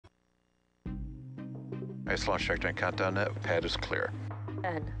Nice launch trajectory and countdown net. Pad is clear.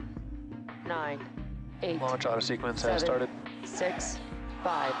 10, 9, 8. Launch auto sequence has 7, started. 6,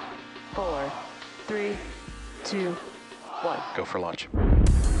 5, 4, 3, 2, 1. Go for launch.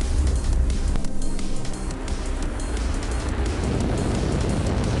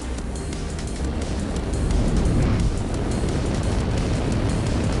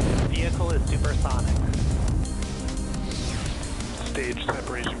 Vehicle is supersonic. Stage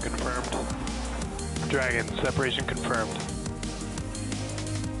separation confirmed. Dragon, separation confirmed.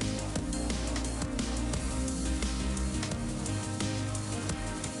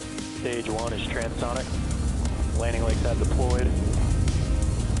 Stage 1 is transonic. Landing legs have deployed.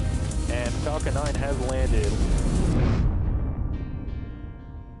 And Falcon 9 has landed.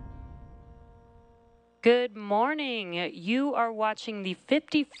 Good morning. You are watching the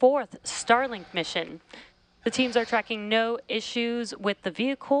 54th Starlink mission. The teams are tracking no issues with the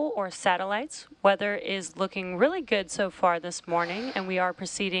vehicle or satellites. Weather is looking really good so far this morning, and we are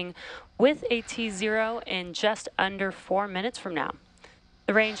proceeding with a T0 in just under 4 minutes from now.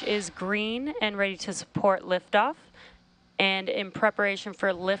 The range is green and ready to support liftoff. And in preparation for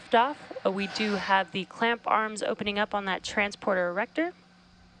liftoff, we do have the clamp arms opening up on that transporter erector.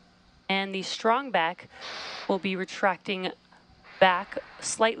 And the strong back will be retracting back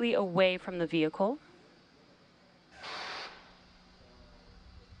slightly away from the vehicle.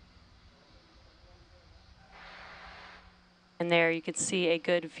 And there you can see a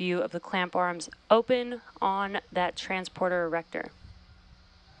good view of the clamp arms open on that transporter erector.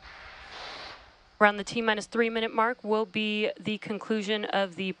 Around the T-minus 3 minute mark will be the conclusion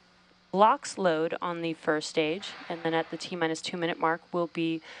of the LOX load on the first stage, and then at the T-minus 2 minute mark will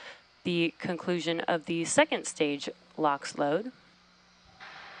be the conclusion of the second stage LOX load.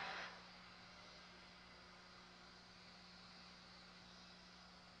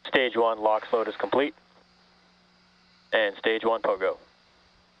 Stage 1 LOX load is complete. And stage 1 POGO.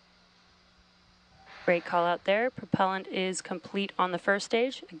 Great call out there. Propellant is complete on the first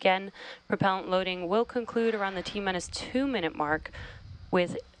stage. Again, propellant loading will conclude around the T-minus 2 minute mark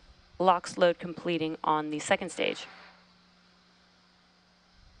with LOX load completing on the second stage.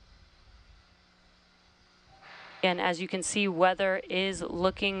 And as you can see, weather is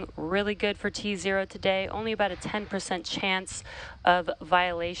looking really good for T0 today. Only about a 10% chance of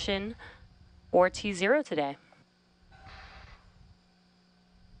violation for T0 today.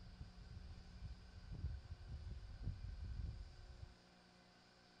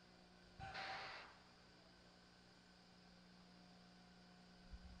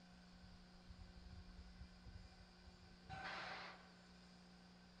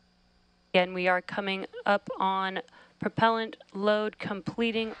 Again, we are coming up on propellant load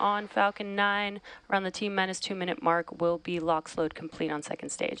completing on Falcon 9. Around the T-minus 2 minute mark will be LOX load complete on second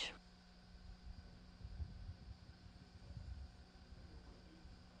stage.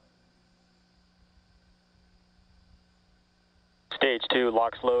 Stage 2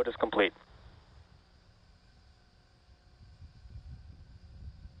 LOX load is complete.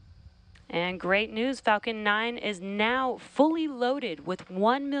 And great news, Falcon 9 is now fully loaded with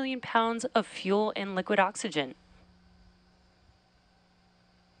 1 million pounds of fuel and liquid oxygen.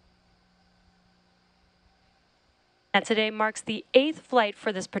 Now today marks the 8th flight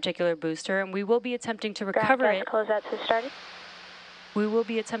for this particular booster, and we will be attempting to recover it. Closeout to started. We will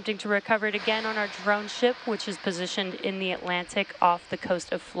be attempting to recover it again on our drone ship, which is positioned in the Atlantic off the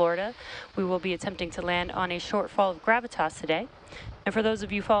coast of Florida. We will be attempting to land on a shortfall of gravitas today. And for those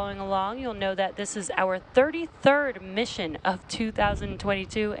of you following along, you'll know that this is our 33rd mission of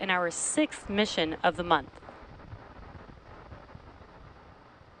 2022 and our 6th mission of the month.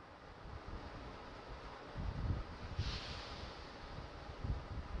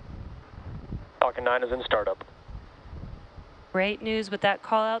 Falcon 9 is in startup. Great news with that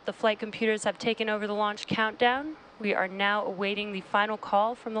call out. The flight computers have taken over the launch countdown. We are now awaiting the final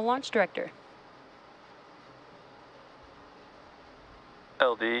call from the launch director.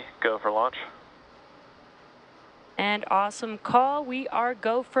 LD, go for launch. And awesome call. We are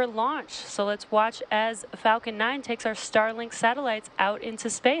go for launch. So let's watch as Falcon 9 takes our Starlink satellites out into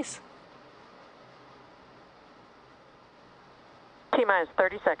space. T-minus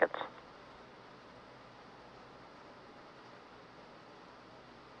 30 seconds.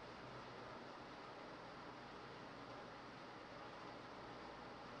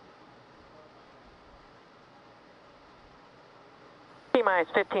 T-minus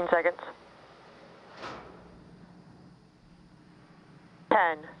 15 seconds.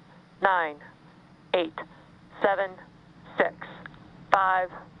 10, 9, 8, 7, 6, 5,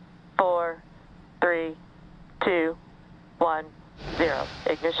 4, 3, 2, 1, 0.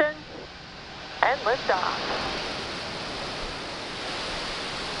 Ignition. And liftoff.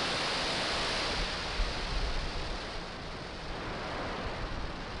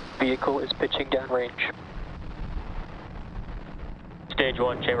 Vehicle is pitching downrange. Stage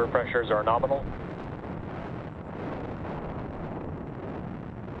 1 chamber pressures are nominal.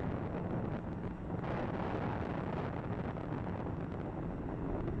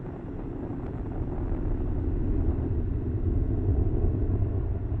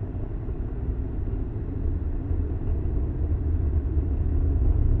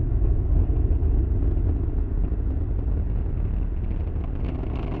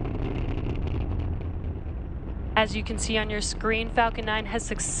 As you can see on your screen, Falcon 9 has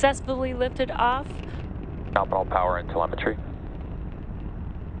successfully lifted off. Nominal power and telemetry.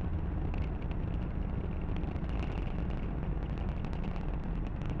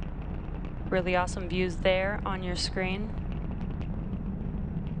 Really awesome views there on your screen.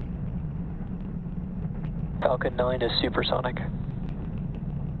 Falcon 9 is supersonic.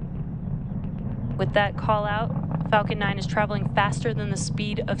 With that call out, Falcon 9 is traveling faster than the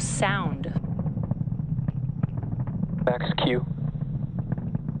speed of sound. Max Q.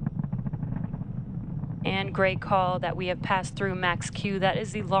 And great call that we have passed through max Q. That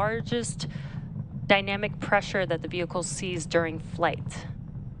is the largest dynamic pressure that the vehicle sees during flight.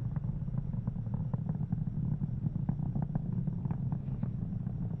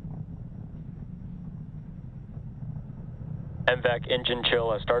 MVAC engine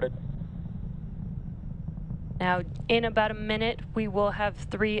chill has started. Now, in about a minute, we will have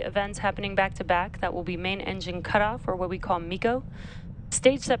 3 events happening back to back. That will be main engine cutoff, or what we call MECO,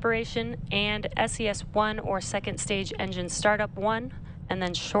 stage separation, and SES-1, or second stage engine startup 1. And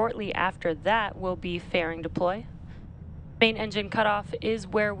then shortly after that will be fairing deploy. Main engine cutoff is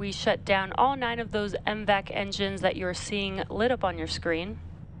where we shut down all 9 of those MVAC engines that you're seeing lit up on your screen.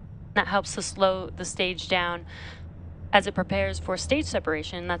 That helps to slow the stage down as it prepares for stage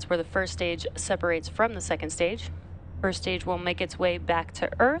separation. That's where the first stage separates from the second stage. First stage will make its way back to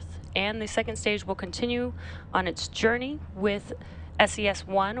Earth, and the second stage will continue on its journey with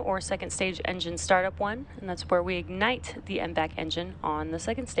SES-1, or second stage engine startup 1, and that's where we ignite the MVAC engine on the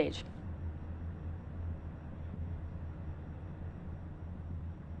second stage.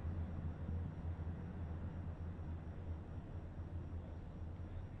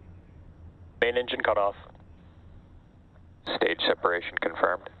 Main engine cutoff. Stage separation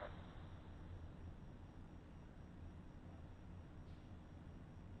confirmed.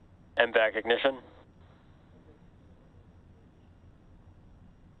 MVAC ignition.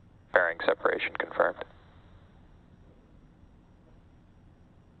 Fairing separation confirmed.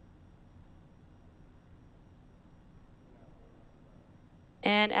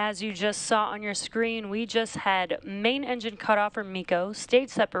 And as you just saw on your screen, we just had main engine cutoff, or MECO, stage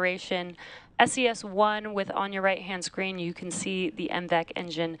separation, SES-1 with, on your right-hand screen, you can see the MVAC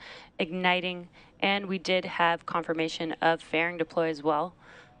engine igniting, and we did have confirmation of fairing deploy as well.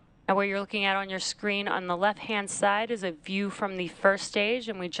 Now, what you're looking at on your screen on the left-hand side is a view from the first stage,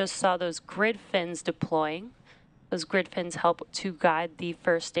 and we just saw those grid fins deploying. Those grid fins help to guide the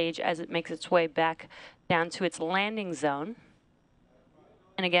first stage as it makes its way back down to its landing zone.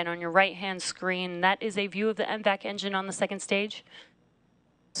 And again, on your right-hand screen, that is a view of the MVAC engine on the second stage.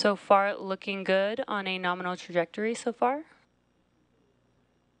 So far, looking good on a nominal trajectory so far.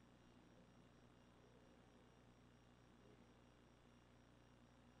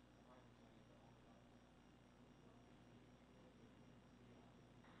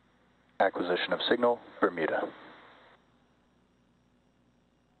 Acquisition of signal, Bermuda.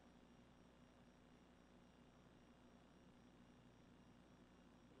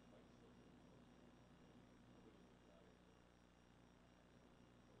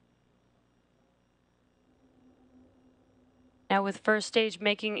 Now, with first stage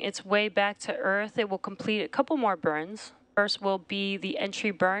making its way back to Earth, it will complete a couple more burns. First will be the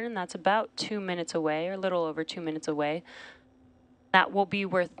entry burn, and that's about 2 minutes away, or a little over 2 minutes away. That will be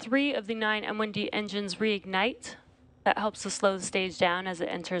where 3 of the 9 M1D engines reignite. That helps to slow the stage down as it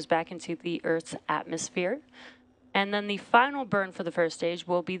enters back into the Earth's atmosphere. And then the final burn for the first stage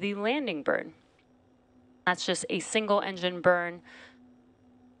will be the landing burn. That's just a single engine burn,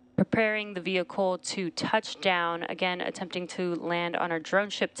 preparing the vehicle to touch down, again attempting to land on our drone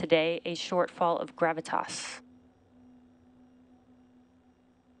ship today, a shortfall of gravitas.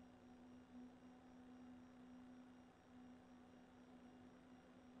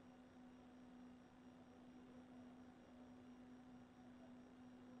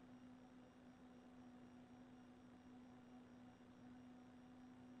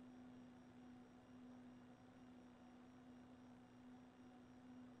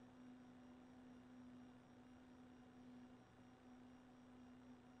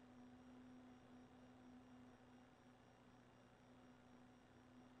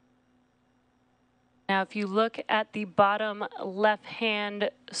 Now, if you look at the bottom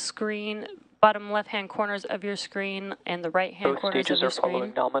left-hand screen, bottom left-hand corners of your screen and the right-hand corners of your Both stages are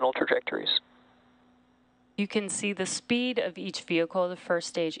following screen, nominal trajectories. you can see the speed of each vehicle, the first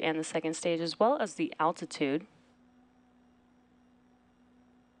stage and the second stage, as well as the altitude.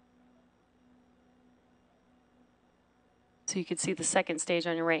 So you can see the second stage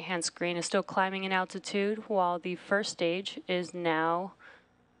on your right-hand screen is still climbing in altitude, while the first stage is now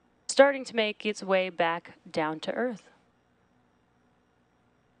starting to make its way back down to Earth.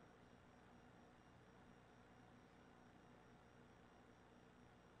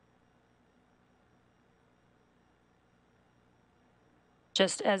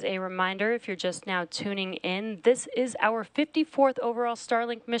 Just as a reminder, if you're just now tuning in, this is our 54th overall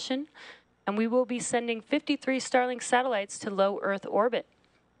Starlink mission, and we will be sending 53 Starlink satellites to low Earth orbit.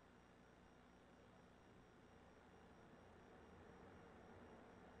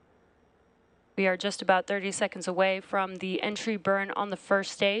 We are just about 30 seconds away from the entry burn on the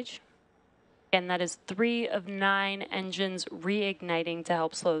first stage. And that is 3 of 9 engines reigniting to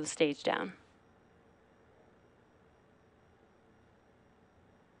help slow the stage down.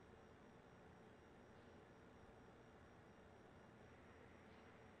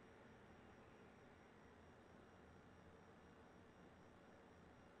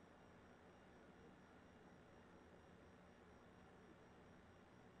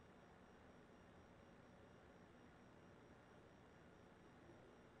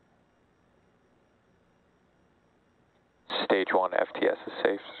 Stage 1 FTS is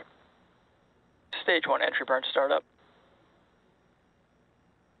safe. Stage 1 entry burn startup.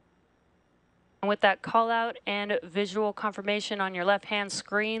 And with that call out and visual confirmation on your left-hand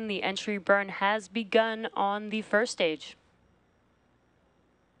screen, the entry burn has begun on the first stage.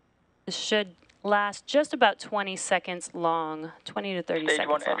 This should last just about 20 seconds long, 20 to 30 Stage seconds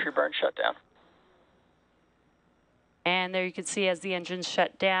 1 long. entry burn shutdown. And there you can see as the engines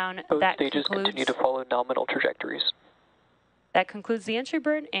shut down, Both that stages continue to follow nominal trajectories. That concludes the entry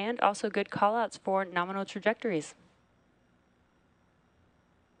burn and also good callouts for nominal trajectories.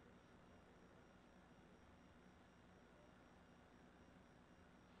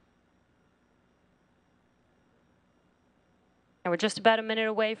 And we're just about a minute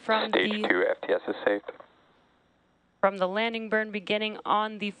away from Stage 2 FTS is safe. from the landing burn beginning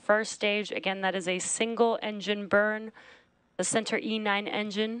on the first stage. Again, that is a single engine burn, the Center E9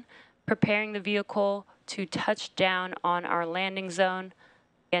 engine, preparing the vehicle to touch down on our landing zone.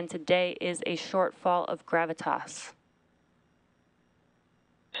 Again, today is a shortfall of gravitas.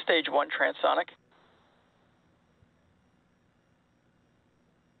 Stage 1 transonic.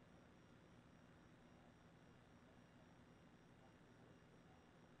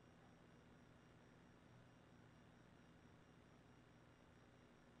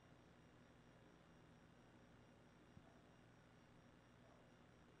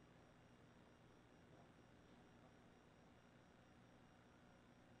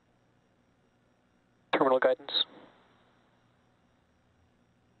 Terminal guidance.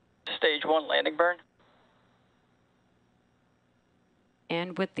 Stage 1 landing burn.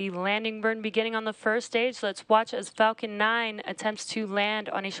 And with the landing burn beginning on the first stage, let's watch as Falcon 9 attempts to land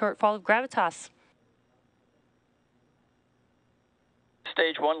on a shortfall of gravitas.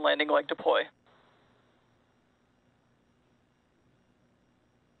 Stage 1 landing leg deploy.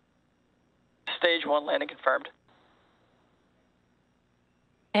 Stage 1 landing confirmed.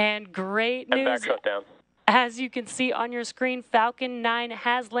 And great And news. back shutdown. As you can see on your screen, Falcon 9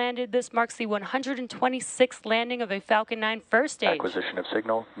 has landed. This marks the 126th landing of a Falcon 9 first stage. Acquisition of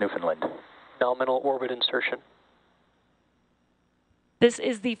signal, Newfoundland. Nominal orbit insertion. This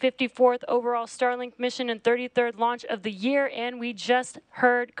is the 54th overall Starlink mission and 33rd launch of the year, and we just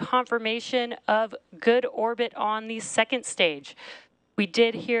heard confirmation of good orbit on the second stage. We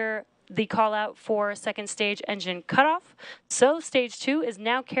did hear the call out for second stage engine cutoff. So stage 2 is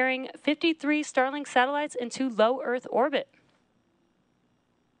now carrying 53 Starlink satellites into low Earth orbit.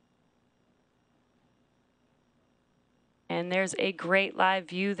 And there's a great live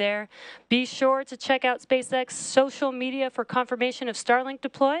view there. Be sure to check out SpaceX social media for confirmation of Starlink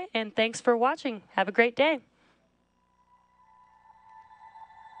deploy, and thanks for watching. Have a great day.